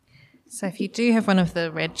So if you do have one of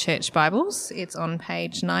the Red Church Bibles, it's on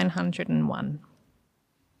page 901.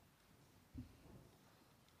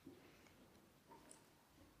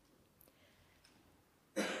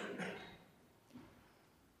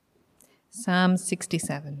 Psalm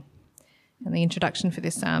 67. And the introduction for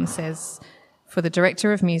this psalm says, "For the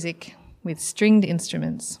director of music with stringed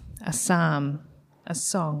instruments, a psalm, a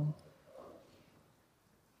song."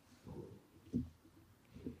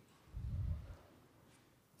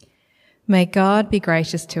 May God be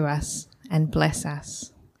gracious to us and bless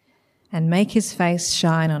us, and make his face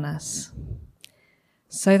shine on us,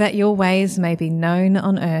 so that your ways may be known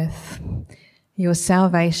on earth, your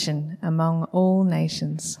salvation among all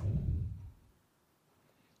nations.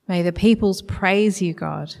 May the peoples praise you,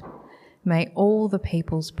 God. May all the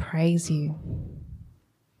peoples praise you.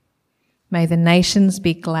 May the nations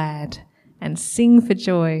be glad and sing for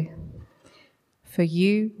joy, for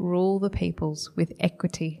you rule the peoples with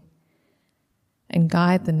equity and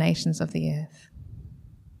guide the nations of the earth.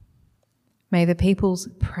 May the peoples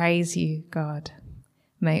praise you, God.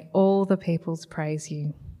 May all the peoples praise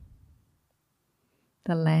you.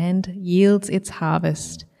 The land yields its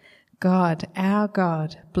harvest. God, our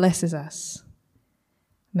God, blesses us.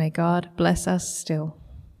 May God bless us still,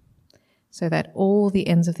 so that all the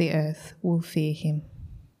ends of the earth will fear him.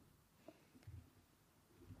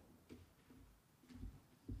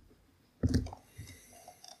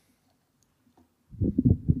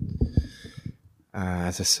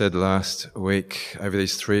 As I said last week, over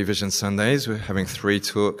these 3 Vision Sundays, we're having 3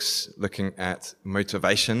 talks looking at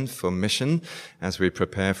motivation for mission as we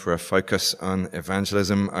prepare for a focus on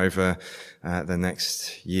evangelism over the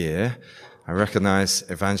next year. I recognize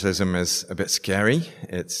evangelism is a bit scary,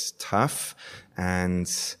 it's tough, and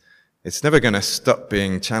it's never going to stop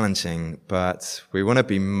being challenging, but we want to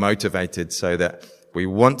be motivated so that we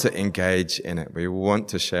want to engage in it. We want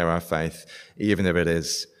to share our faith, even if it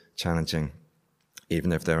is challenging,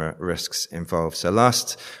 even if there are risks involved. So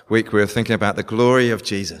last week we were thinking about the glory of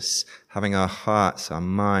Jesus, having our hearts, our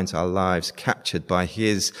minds, our lives captured by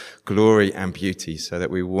his glory and beauty so that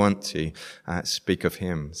we want to speak of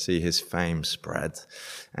him, see his fame spread.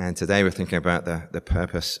 And today we're thinking about the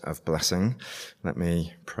purpose of blessing. Let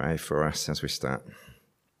me pray for us as we start.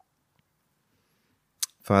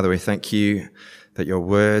 Father, we thank you that your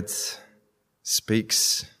word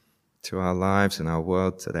speaks to our lives and our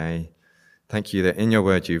world today. Thank you that in your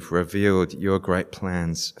word you've revealed your great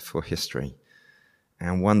plans for history,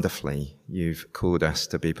 and wonderfully you've called us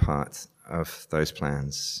to be part of those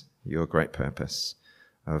plans, your great purpose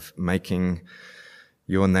of making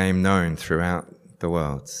your name known throughout the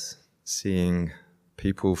world, seeing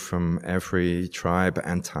people from every tribe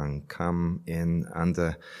and tongue come in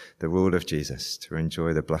under the rule of Jesus to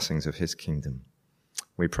enjoy the blessings of his kingdom.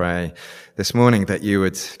 We pray this morning that you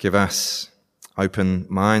would give us open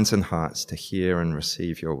minds and hearts to hear and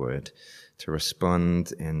receive your word, to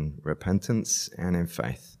respond in repentance and in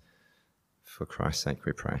faith. For Christ's sake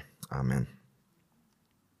we pray. Amen.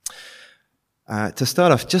 To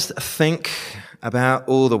start off, just think about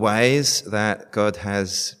all the ways that God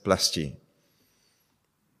has blessed you.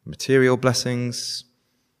 Material blessings,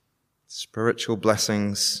 spiritual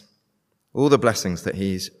blessings, all the blessings that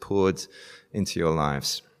he's poured into your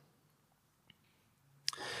lives.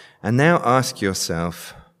 And now ask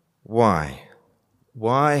yourself, why?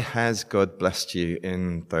 Why has God blessed you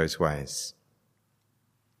in those ways?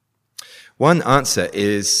 One answer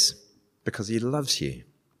is because he loves you.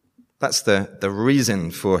 That's the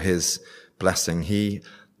reason for his blessing. He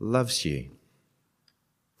loves you.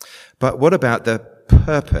 But what about the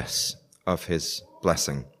purpose of his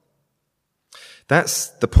blessing? That's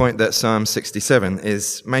the point that Psalm 67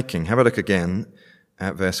 is making. Have a look again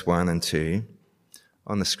at verse 1 and 2.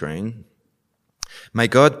 On the screen. May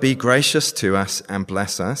God be gracious to us and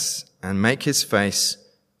bless us and make his face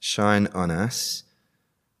shine on us.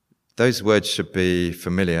 Those words should be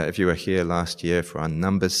familiar. If you were here last year for our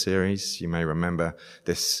Numbers series, you may remember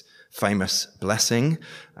this famous blessing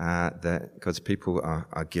that God's people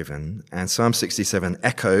are given. And Psalm 67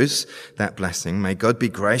 echoes that blessing. May God be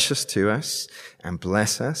gracious to us and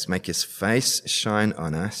bless us, make his face shine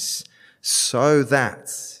on us, so that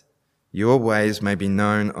your ways may be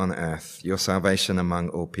known on earth, your salvation among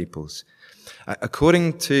all peoples.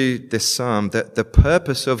 According to this psalm, the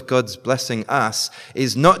purpose of God's blessing us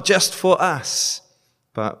is not just for us,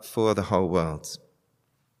 but for the whole world.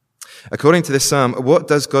 According to this psalm, what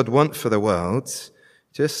does God want for the world?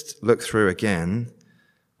 Just look through again.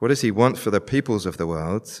 What does he want for the peoples of the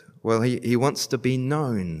world? Well, he wants to be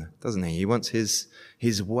known, doesn't he? He wants his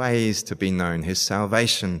ways to be known, his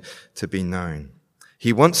salvation to be known.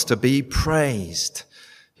 He wants to be praised.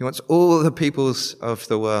 He He wants all the peoples of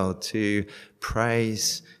the world to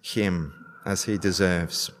praise him as he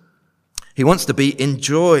deserves. He wants to be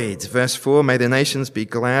enjoyed. Verse 4, may the nations be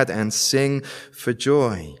glad and sing for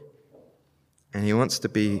joy. And he wants to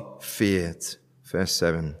be feared. Verse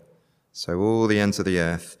 7, so all the ends of the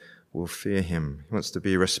earth will fear him. He wants to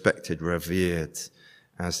be respected, revered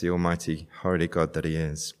as the almighty, holy God that he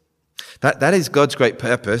is. That is God's great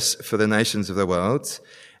purpose for the nations of the world.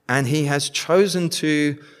 And he has chosen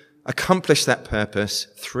to accomplish that purpose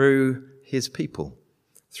through his people,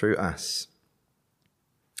 through us.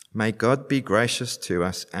 May God be gracious to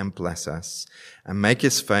us and bless us, and make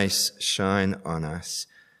his face shine on us,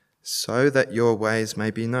 so that your ways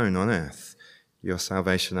may be known on earth, your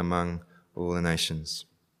salvation among all the nations.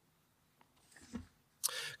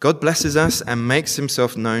 God blesses us and makes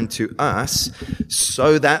himself known to us,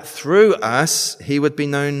 so that through us he would be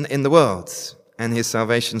known in the world, and his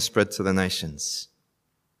salvation spread to the nations.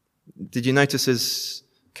 Did you notice as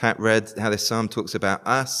Kat read how this psalm talks about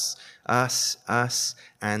us,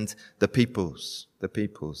 and the peoples,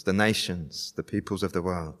 the nations, the peoples of the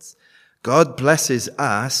world? God blesses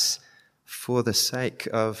us for the sake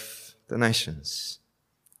of the nations.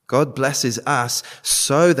 God blesses us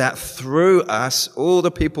so that through us all the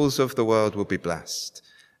peoples of the world will be blessed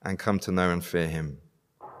and come to know and fear him.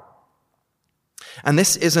 And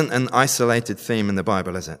this isn't an isolated theme in the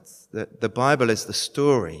Bible, is it? The Bible is the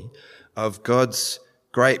story of God's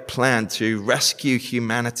great plan to rescue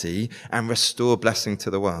humanity and restore blessing to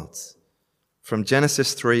the world. From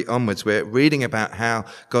Genesis 3 onwards, we're reading about how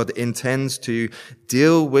God intends to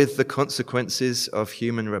deal with the consequences of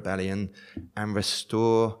human rebellion and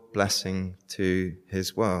restore blessing to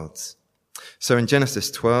his world. So in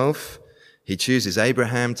Genesis 12, he chooses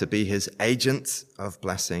Abraham to be his agent of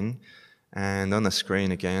blessing. And on the screen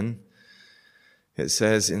again, it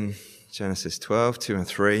says in Genesis 12, 2 and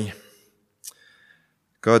 3,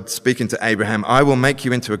 God speaking to Abraham, I will make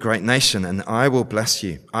you into a great nation and I will bless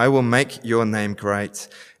you. I will make your name great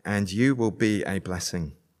and you will be a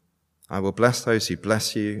blessing. I will bless those who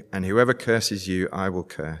bless you, and whoever curses you, I will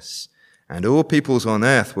curse. And all peoples on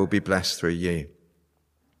earth will be blessed through you.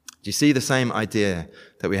 Do you see the same idea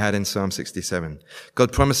that we had in Psalm 67?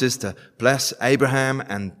 God promises to bless Abraham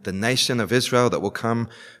and the nation of Israel that will come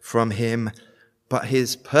from him, but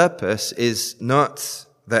his purpose is not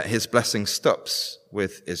that his blessing stops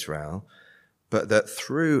with Israel, but that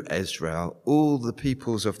through Israel, all the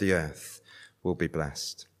peoples of the earth will be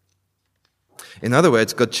blessed. In other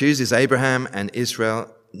words, God chooses Abraham and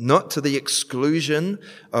Israel not to the exclusion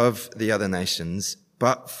of the other nations,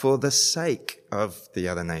 but for the sake of the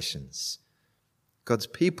other nations. God's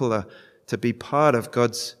people are to be part of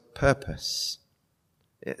God's purpose.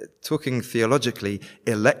 Talking theologically,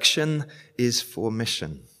 election is for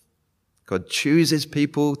mission. God chooses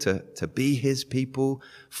people to be his people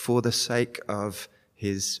for the sake of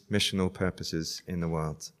his missional purposes in the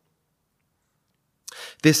world.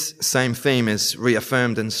 This same theme is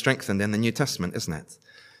reaffirmed and strengthened in the New Testament, isn't it?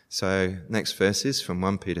 So next verses from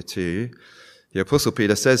 1 Peter 2, the Apostle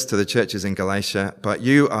Peter says to the churches in Galatia, but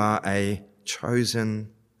you are a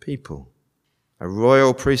chosen people, a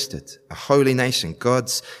royal priesthood, a holy nation,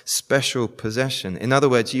 God's special possession. In other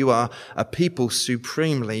words, you are a people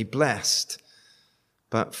supremely blessed.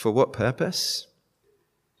 But for what purpose?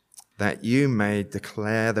 That you may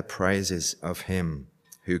declare the praises of him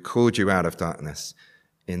who called you out of darkness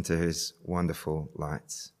into his wonderful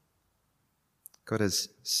light. God has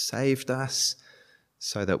saved us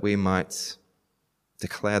so that we might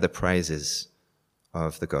declare the praises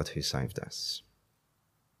of the God who saved us.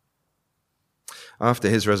 After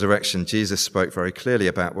his resurrection, Jesus spoke very clearly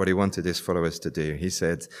about what he wanted his followers to do. He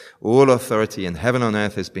said, all authority in heaven and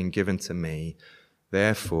earth has been given to me.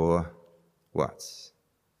 Therefore, what?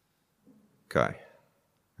 Go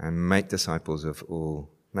and make disciples of all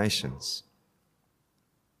nations.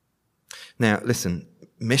 Now, listen,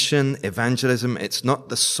 mission, evangelism, it's not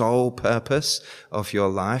the sole purpose of your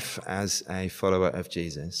life as a follower of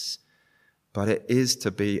Jesus, but it is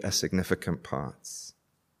to be a significant part.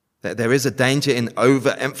 There is a danger in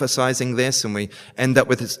overemphasizing this, and we end up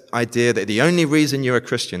with this idea that the only reason you're a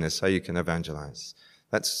Christian is so you can evangelize.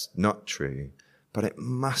 That's not true, but it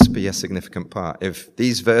must be a significant part. If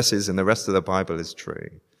these verses and the rest of the Bible is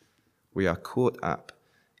true, we are caught up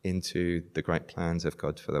into the great plans of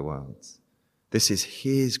God for the world. This is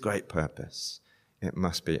his great purpose. It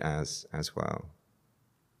must be as well.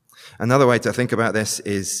 Another way to think about this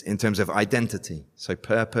is in terms of identity. So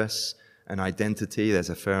purpose and identity, there's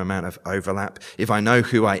a fair amount of overlap. If I know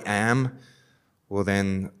who I am, well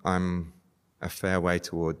then I'm a fair way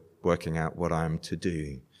toward working out what I'm to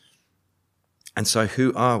do. And so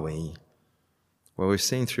who are we? Well, we've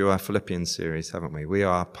seen through our Philippians series, haven't we? We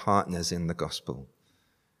are partners in the gospel.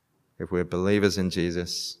 If we're believers in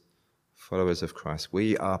Jesus, followers of Christ,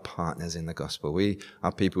 we are partners in the gospel. We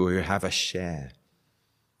are people who have a share,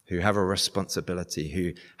 who have a responsibility,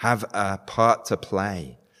 who have a part to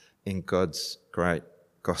play in God's great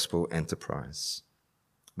gospel enterprise.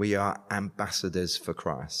 We are ambassadors for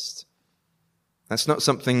Christ. That's not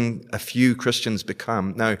something a few Christians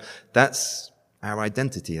become. No, that's our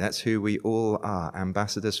identity. That's who we all are,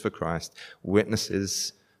 ambassadors for Christ,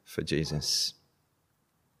 witnesses for Jesus.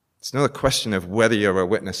 It's not a question of whether you're a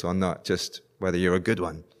witness or not, just whether you're a good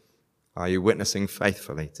one. Are you witnessing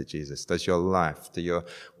faithfully to Jesus? Does your life, do your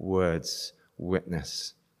words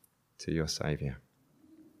witness to your Saviour?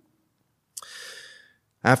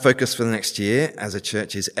 Our focus for the next year as a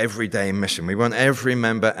church is everyday mission. We want every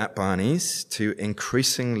member at Barney's to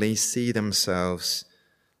increasingly see themselves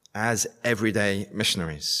as everyday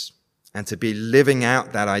missionaries and to be living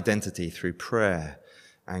out that identity through prayer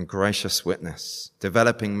and gracious witness,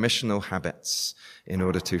 developing missional habits in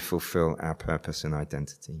order to fulfill our purpose and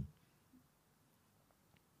identity.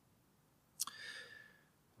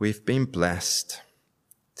 We've been blessed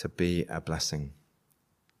to be a blessing.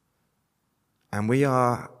 And we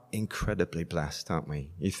are incredibly blessed, aren't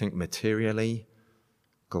we? You think materially,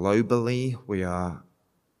 globally, we are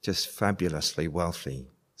just fabulously wealthy,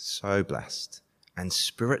 so blessed. And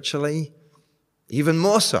spiritually, even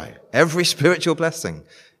more so. Every spiritual blessing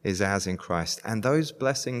is ours in Christ. And those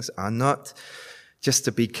blessings are not just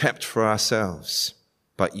to be kept for ourselves,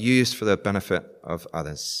 but used for the benefit of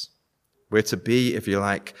others. We're to be, if you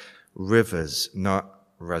like, rivers, not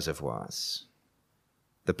reservoirs.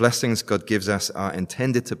 The blessings God gives us are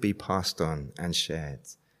intended to be passed on and shared,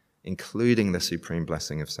 including the supreme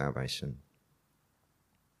blessing of salvation.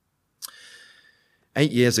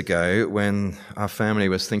 8 years ago, when our family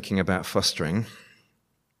was thinking about fostering,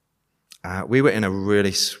 we were in a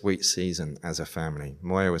really sweet season as a family.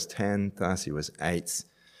 Moya was 10, Darcy was 8.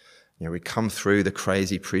 We'd come through the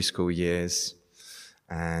crazy preschool years,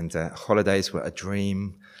 and holidays were a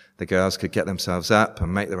dream. The girls could get themselves up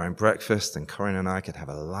and make their own breakfast, and Corinne and I could have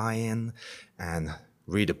a lie-in and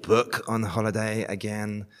read a book on the holiday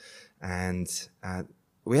again. And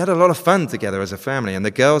we had a lot of fun together as a family, and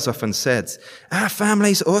the girls often said, "Our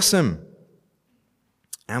family's awesome."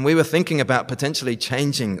 And we were thinking about potentially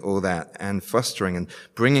changing all that and fostering and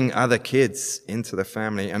bringing other kids into the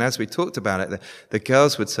family. And as we talked about it, the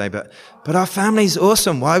girls would say, but our family's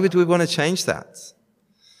awesome. Why would we want to change that?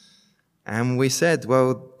 And we said,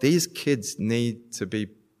 well, these kids need to be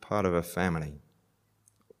part of a family.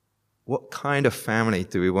 What kind of family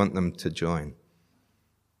do we want them to join?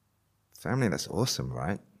 Family that's awesome,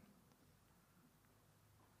 right?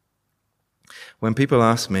 When people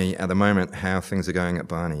ask me at the moment how things are going at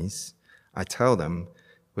Barney's, I tell them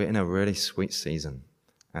we're in a really sweet season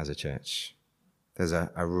as a church. There's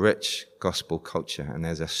a rich gospel culture, and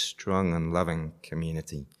there's a strong and loving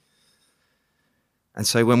community. And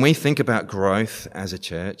so when we think about growth as a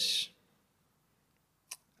church,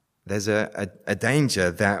 there's a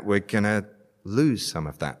danger that we're going to lose some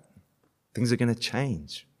of that. Things are going to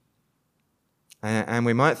change. And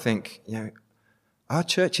we might think, our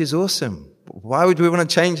church is awesome. Why would we want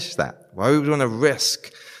to change that? Why would we want to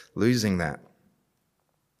risk losing that?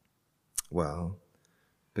 Well,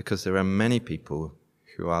 because there are many people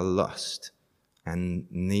who are lost and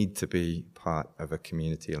need to be part of a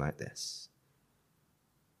community like this.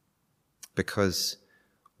 Because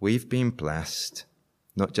we've been blessed,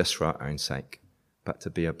 not just for our own sake, but to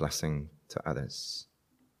be a blessing to others.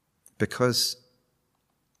 Because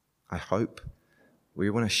I hope we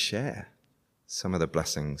want to share some of the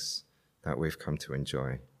blessings that we've come to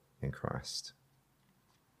enjoy in Christ.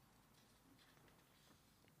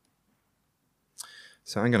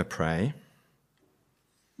 So I'm going to pray,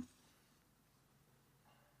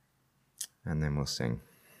 and then we'll sing.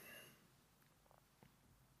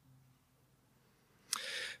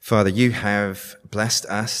 Father, you have blessed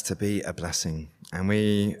us to be a blessing, and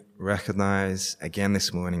we recognize again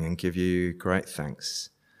this morning and give you great thanks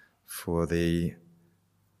for the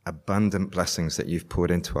abundant blessings that you've poured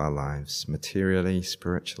into our lives, materially,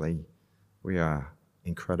 spiritually. We are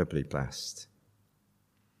incredibly blessed.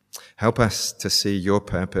 Help us to see your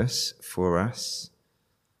purpose for us,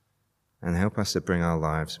 and help us to bring our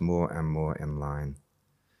lives more and more in line.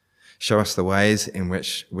 Show us the ways in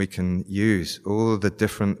which we can use all the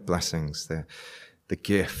different blessings, the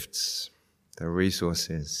gifts, the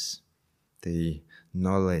resources, the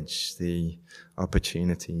knowledge, the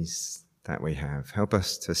opportunities that we have. Help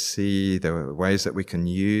us to see the ways that we can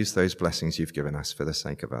use those blessings you've given us for the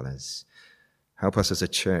sake of others. Help us as a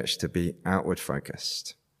church to be outward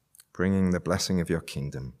focused, bringing the blessing of your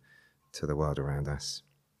kingdom to the world around us.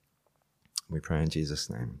 We pray in Jesus'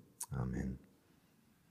 name. Amen.